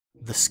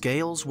The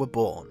Scales were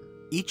born.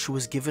 Each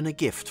was given a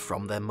gift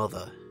from their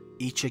mother,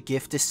 each a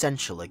gift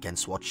essential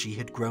against what she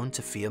had grown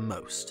to fear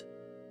most: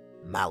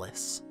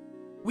 Malice.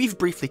 We've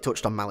briefly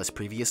touched on Malice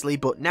previously,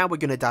 but now we're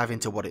going to dive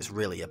into what it's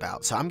really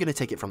about, so I'm going to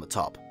take it from the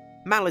top.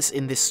 Malice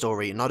in this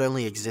story not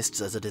only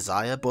exists as a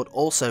desire, but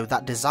also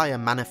that desire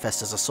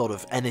manifests as a sort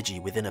of energy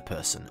within a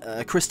person,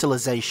 a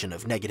crystallization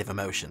of negative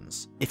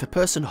emotions. If a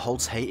person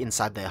holds hate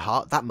inside their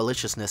heart, that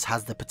maliciousness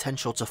has the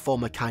potential to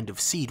form a kind of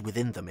seed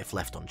within them if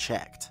left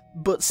unchecked.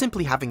 But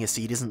simply having a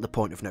seed isn't the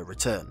point of no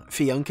return.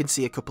 Fiona can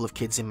see a couple of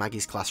kids in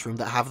Maggie's classroom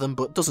that have them,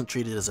 but doesn't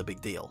treat it as a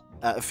big deal.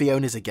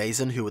 Fiona is a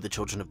Gazen, who are the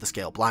children of the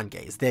Scale Blind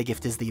Gaze. Their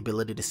gift is the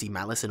ability to see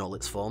malice in all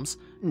its forms.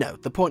 No,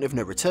 the point of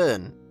no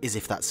return is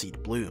if that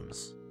seed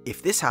blooms.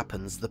 If this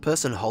happens, the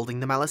person holding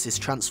the malice is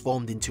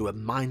transformed into a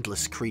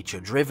mindless creature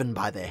driven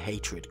by their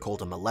hatred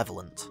called a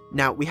malevolent.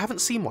 Now, we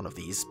haven't seen one of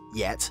these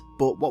yet,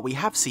 but what we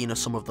have seen are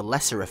some of the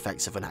lesser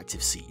effects of an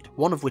active seed,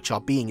 one of which are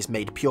beings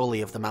made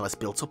purely of the malice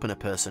built up in a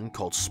person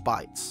called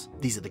spites.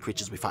 These are the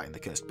creatures we fight in the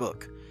Cursed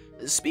Book.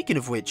 Speaking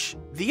of which,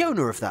 the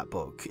owner of that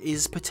book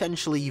is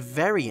potentially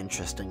very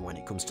interesting when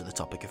it comes to the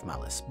topic of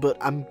malice, but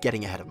I'm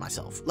getting ahead of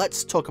myself.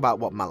 Let's talk about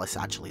what malice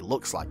actually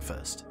looks like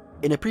first.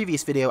 In a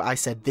previous video I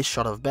said this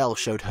shot of Belle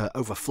showed her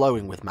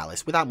overflowing with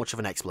malice without much of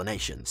an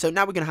explanation, so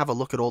now we're going to have a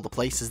look at all the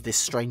places this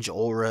strange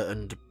aura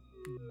and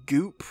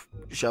goop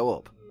show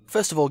up.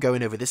 First of all,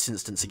 going over this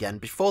instance again,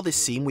 before this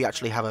scene we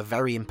actually have a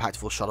very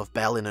impactful shot of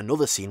Belle in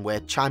another scene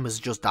where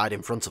Chimer's just died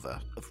in front of her.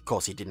 Of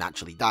course he didn't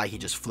actually die, he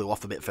just flew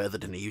off a bit further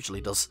than he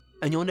usually does.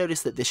 And you'll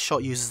notice that this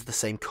shot uses the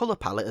same colour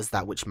palette as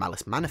that which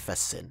Malice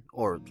manifests in,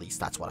 or at least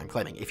that's what I'm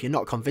claiming. If you're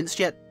not convinced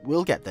yet,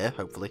 we'll get there,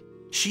 hopefully.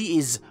 She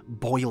is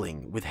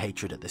boiling with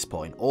hatred at this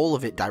point, all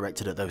of it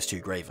directed at those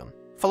two Graven.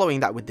 Following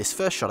that with this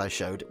first shot I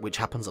showed, which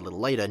happens a little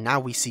later, now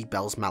we see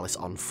Belle's malice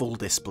on full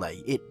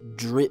display. It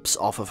drips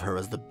off of her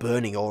as the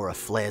burning aura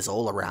flares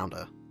all around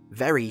her.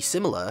 Very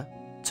similar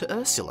to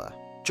Ursula.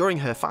 During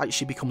her fight,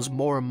 she becomes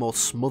more and more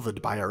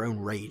smothered by her own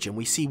rage, and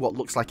we see what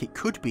looks like it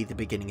could be the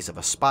beginnings of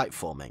a spite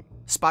forming.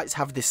 Spites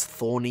have this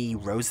thorny,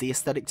 rosy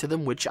aesthetic to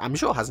them, which I'm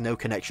sure has no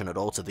connection at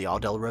all to the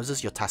Ardell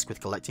roses you're tasked with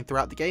collecting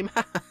throughout the game.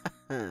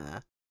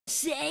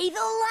 Say the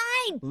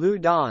line!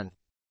 Ludon.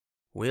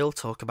 We'll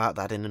talk about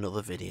that in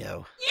another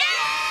video. Yay!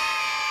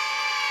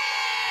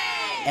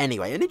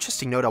 Anyway, an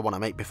interesting note I want to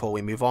make before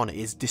we move on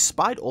is,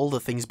 despite all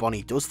the things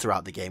Bonnie does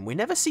throughout the game, we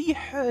never see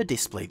her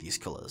display these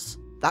colours.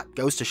 That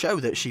goes to show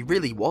that she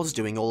really was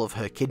doing all of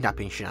her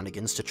kidnapping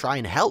shenanigans to try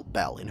and help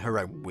Belle in her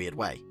own weird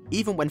way.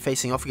 Even when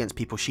facing off against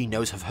people she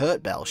knows have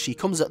hurt Belle, she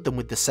comes at them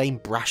with the same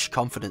brash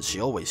confidence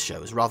she always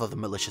shows, rather than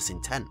malicious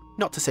intent.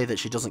 Not to say that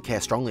she doesn't care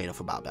strongly enough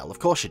about Belle, of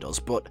course she does,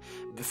 but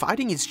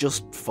fighting is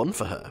just fun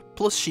for her.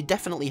 Plus, she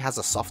definitely has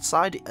a soft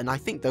side, and I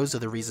think those are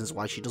the reasons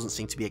why she doesn't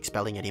seem to be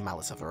expelling any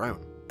malice of her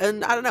own.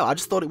 And I don't know, I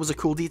just thought it was a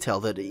cool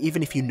detail that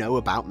even if you know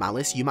about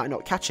malice, you might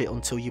not catch it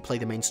until you play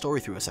the main story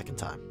through a second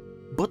time.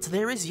 But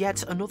there is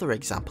yet another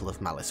example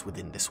of malice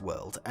within this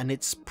world, and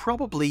it's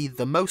probably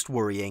the most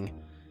worrying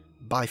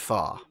by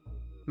far.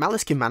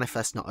 Malice can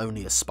manifest not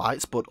only as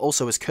spites, but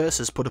also as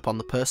curses put upon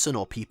the person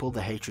or people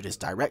the hatred is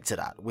directed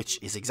at, which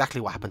is exactly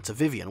what happened to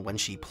Vivian when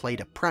she played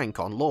a prank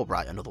on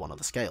Lawbright, another one of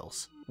the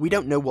Scales. We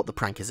don't know what the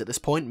prank is at this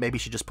point, maybe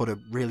she just put a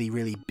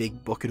really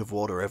big bucket of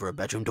water over a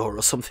bedroom door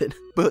or something.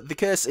 But the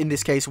curse in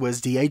this case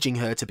was de-aging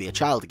her to be a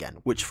child again,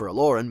 which for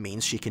Aloran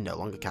means she can no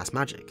longer cast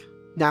magic.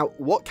 Now,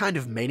 what kind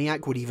of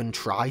maniac would even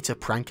try to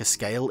prank a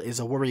Scale is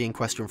a worrying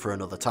question for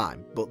another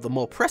time, but the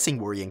more pressing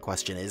worrying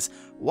question is,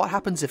 what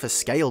happens if a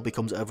Scale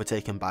becomes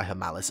overtaken by her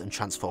malice and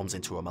transforms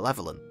into a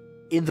malevolent?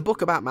 In the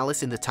book about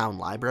Malice in the town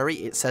library,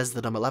 it says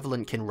that a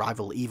malevolent can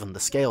rival even the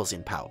Scales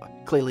in power,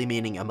 clearly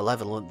meaning a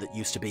malevolent that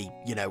used to be,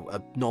 you know,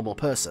 a normal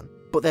person.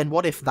 But then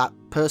what if that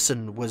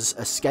person was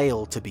a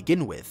Scale to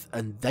begin with,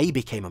 and they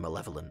became a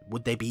malevolent?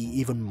 Would they be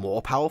even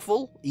more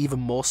powerful? Even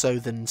more so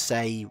than,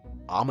 say,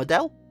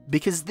 Armadale?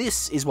 Because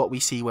this is what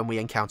we see when we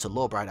encounter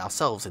Lawbright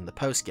ourselves in the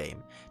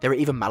post-game. There are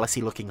even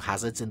Malice-y looking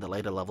hazards in the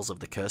later levels of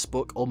the Curse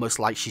book, almost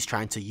like she's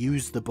trying to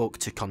use the book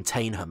to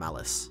contain her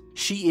malice.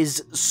 She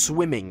is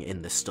swimming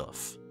in this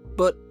stuff.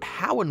 But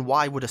how and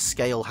why would a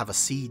Scale have a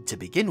seed to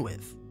begin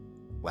with?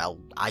 Well,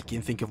 I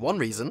can think of one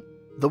reason.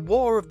 The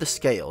War of the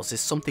Scales is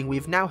something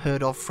we've now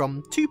heard of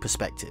from two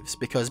perspectives,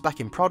 because back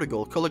in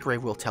Prodigal,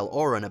 Colourgrave will tell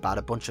Auron about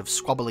a bunch of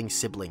squabbling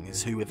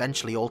siblings who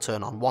eventually all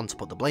turn on one to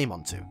put the blame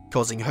onto,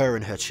 causing her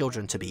and her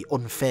children to be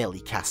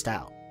unfairly cast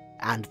out.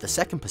 And the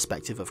second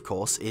perspective, of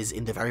course, is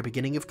in the very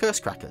beginning of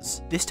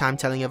Cursecrackers, this time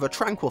telling of a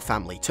tranquil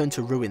family turned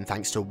to ruin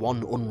thanks to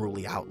one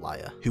unruly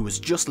outlier, who was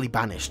justly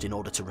banished in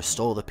order to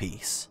restore the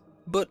peace.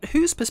 But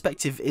whose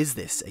perspective is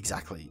this,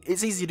 exactly?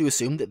 It's easy to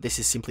assume that this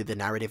is simply the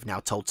narrative now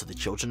told to the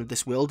children of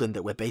this world and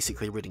that we're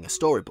basically reading a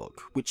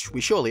storybook, which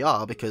we surely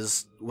are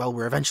because, well,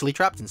 we're eventually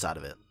trapped inside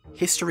of it.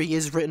 History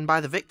is written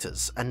by the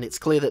victors, and it's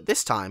clear that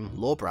this time,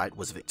 Lawbright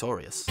was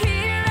victorious.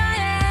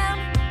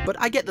 But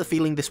I get the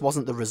feeling this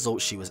wasn't the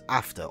result she was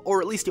after,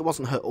 or at least it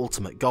wasn't her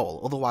ultimate goal,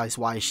 otherwise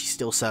why is she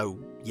still so,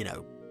 you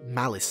know,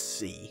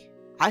 malice-y?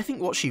 I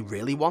think what she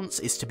really wants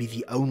is to be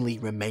the only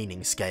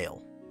remaining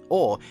scale.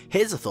 Or,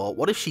 here's a thought,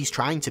 what if she's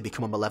trying to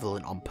become a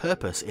malevolent on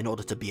purpose in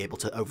order to be able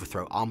to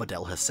overthrow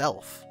Armadale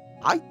herself?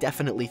 I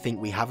definitely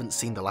think we haven't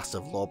seen the last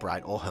of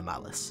Lawbride or her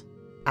Malice.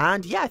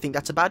 And yeah, I think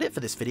that's about it for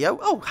this video.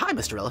 Oh, hi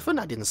Mr. Elephant,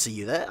 I didn't see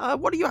you there.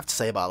 What do you have to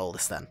say about all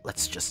this then?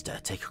 Let's just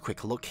take a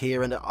quick look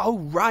here and... oh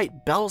right,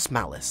 Belle's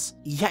Malice.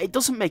 Yeah, it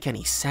doesn't make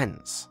any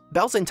sense.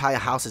 Belle's entire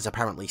house is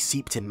apparently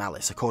seeped in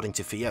malice, according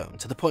to Fiona,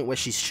 to the point where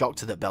she's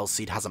shocked that Belle's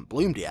seed hasn't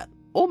bloomed yet.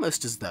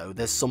 Almost as though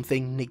there's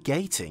something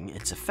negating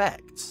its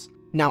effects.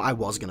 Now, I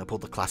was going to pull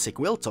the classic,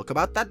 we'll talk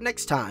about that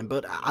next time,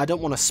 but I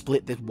don't want to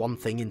split this one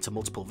thing into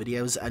multiple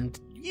videos, and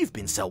you've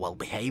been so well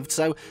behaved,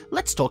 so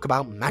let's talk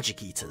about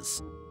magic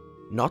eaters.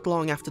 Not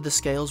long after the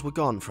scales were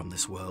gone from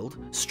this world,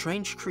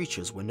 strange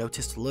creatures were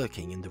noticed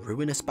lurking in the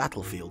ruinous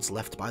battlefields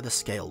left by the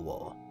Scale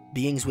War.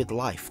 Beings with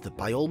life that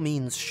by all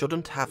means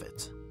shouldn't have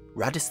it.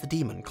 Radis the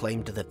Demon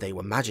claimed that they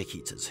were magic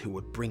eaters who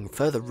would bring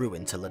further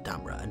ruin to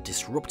Ladamra and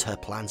disrupt her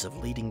plans of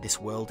leading this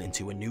world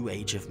into a new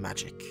age of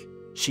magic.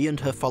 She and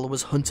her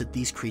followers hunted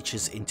these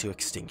creatures into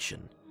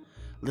extinction.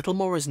 Little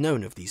more is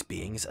known of these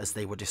beings as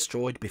they were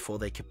destroyed before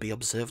they could be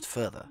observed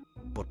further,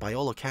 but by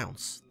all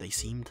accounts, they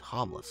seemed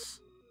harmless.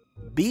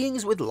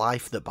 Beings with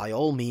life that by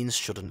all means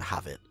shouldn't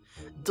have it.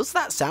 Does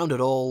that sound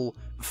at all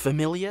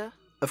familiar?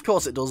 Of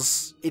course it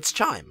does. It's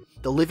Chime,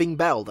 the living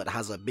bell that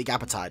has a big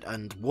appetite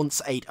and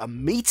once ate a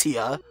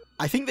meteor.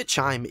 I think that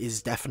Chime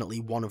is definitely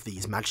one of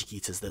these magic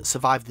eaters that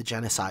survived the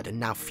genocide and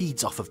now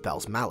feeds off of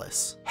Belle's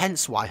malice,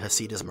 hence why her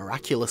seed has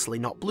miraculously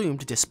not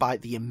bloomed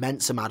despite the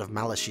immense amount of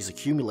malice she's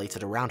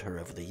accumulated around her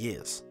over the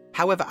years.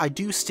 However, I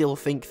do still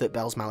think that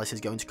Belle's Malice is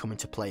going to come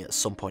into play at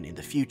some point in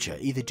the future,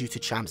 either due to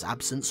Chime's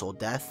absence or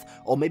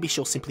death, or maybe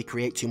she'll simply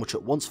create too much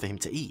at once for him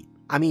to eat.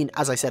 I mean,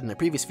 as I said in a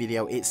previous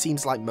video, it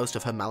seems like most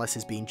of her malice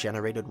is being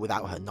generated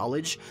without her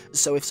knowledge,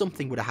 so if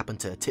something were to happen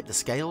to tip the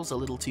scales a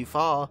little too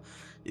far,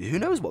 who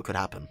knows what could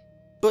happen.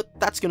 But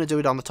that's going to do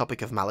it on the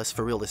topic of Malice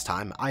for real this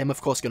time. I am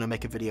of course going to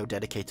make a video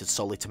dedicated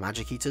solely to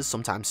magic eaters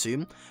sometime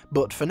soon,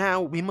 but for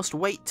now, we must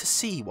wait to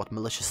see what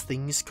malicious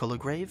things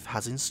Colorgrave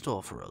has in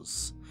store for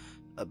us.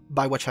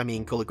 By which I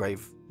mean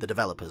Colorgrave the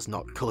developers,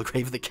 not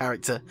Colorgrave the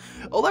character.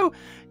 Although,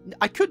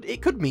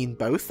 it could mean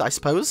both, I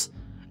suppose.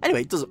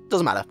 Anyway,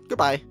 doesn't matter.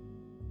 Goodbye.